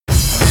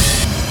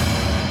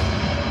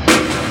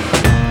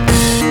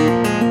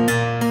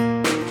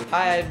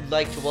I'd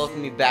like to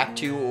welcome you back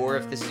to, or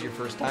if this is your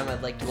first time,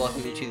 I'd like to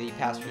welcome you to the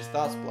Pastor's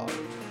Thoughts blog.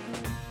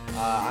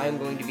 I'm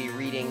going to be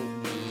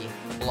reading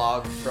the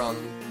blog from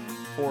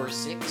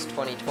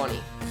 4/6/2020.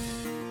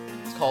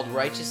 It's called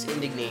Righteous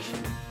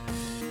Indignation.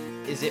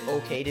 Is it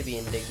okay to be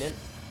indignant?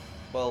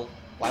 Well,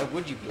 why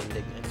would you be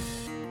indignant?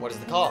 What is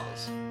the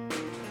cause?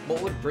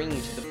 What would bring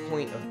you to the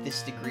point of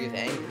this degree of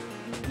anger?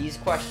 These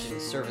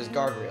questions serve as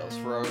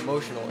guardrails for our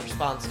emotional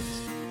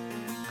responses.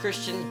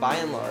 Christians, by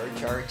and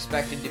large, are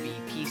expected to be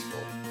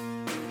peaceful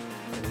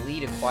and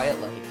lead a quiet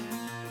life.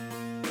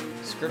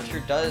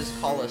 Scripture does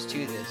call us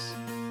to this.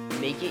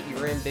 Make it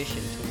your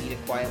ambition to lead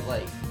a quiet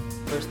life.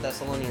 1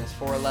 Thessalonians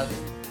 4:11.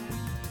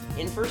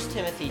 In 1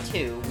 Timothy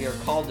 2, we are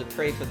called to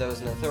pray for those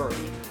in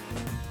authority,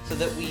 so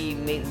that we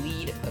may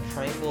lead a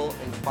tranquil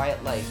and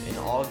quiet life in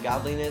all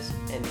godliness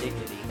and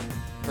dignity.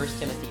 1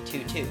 Timothy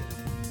 2:2.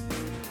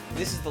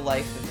 This is the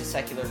life that the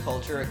secular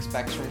culture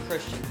expects from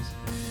Christians.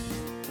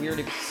 We are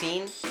to be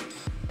seen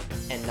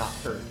and not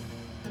heard.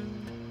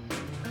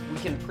 We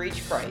can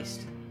preach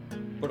Christ,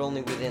 but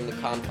only within the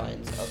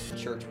confines of the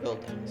church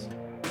buildings.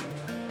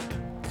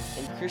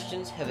 And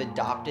Christians have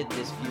adopted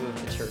this view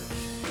of the church.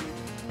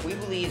 We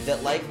believe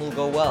that life will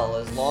go well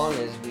as long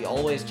as we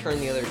always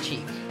turn the other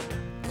cheek,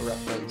 a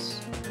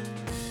reference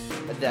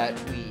that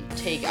we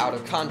take out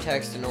of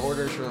context in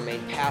order to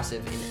remain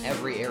passive in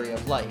every area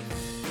of life.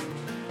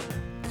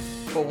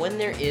 But when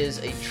there is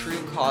a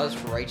true cause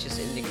for righteous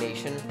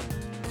indignation,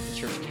 the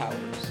church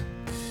cowers.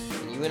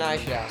 And you and I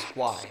should ask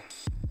why.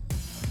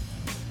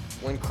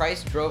 When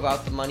Christ drove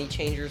out the money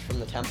changers from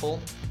the temple,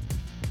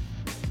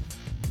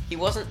 he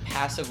wasn't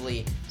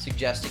passively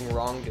suggesting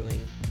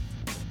wrongdoing.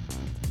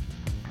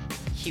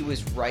 He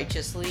was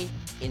righteously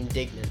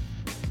indignant.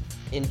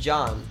 In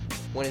John,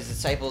 when his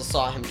disciples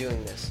saw him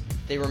doing this,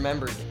 they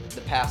remembered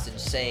the passage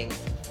saying,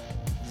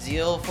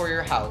 "Zeal for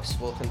your house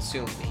will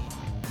consume me."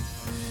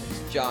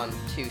 John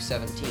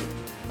 2:17.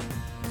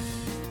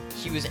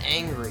 He was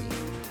angry.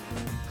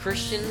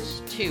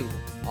 Christians, too,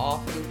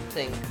 often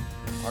think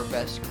our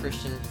best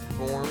Christian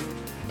form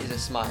is a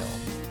smile.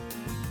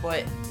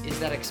 But is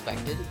that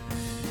expected?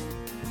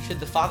 Should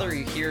the father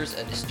who hears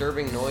a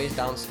disturbing noise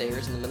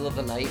downstairs in the middle of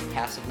the night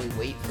passively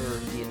wait for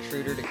the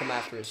intruder to come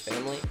after his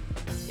family?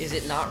 Is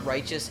it not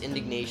righteous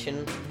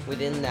indignation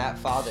within that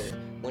father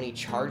when he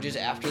charges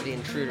after the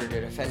intruder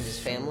to defend his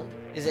family?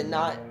 Is it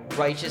not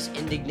righteous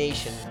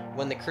indignation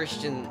when the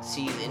Christian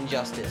sees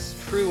injustice,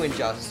 true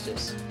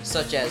injustice,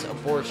 such as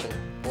abortion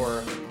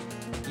or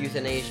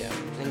euthanasia,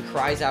 and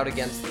cries out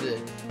against the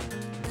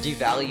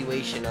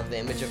devaluation of the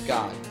image of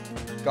God?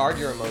 Guard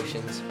your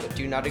emotions, but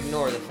do not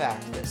ignore the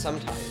fact that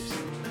sometimes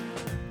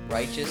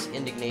righteous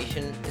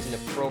indignation is an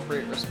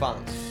appropriate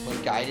response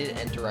when guided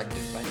and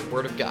directed by the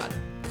Word of God.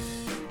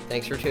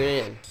 Thanks for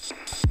tuning in.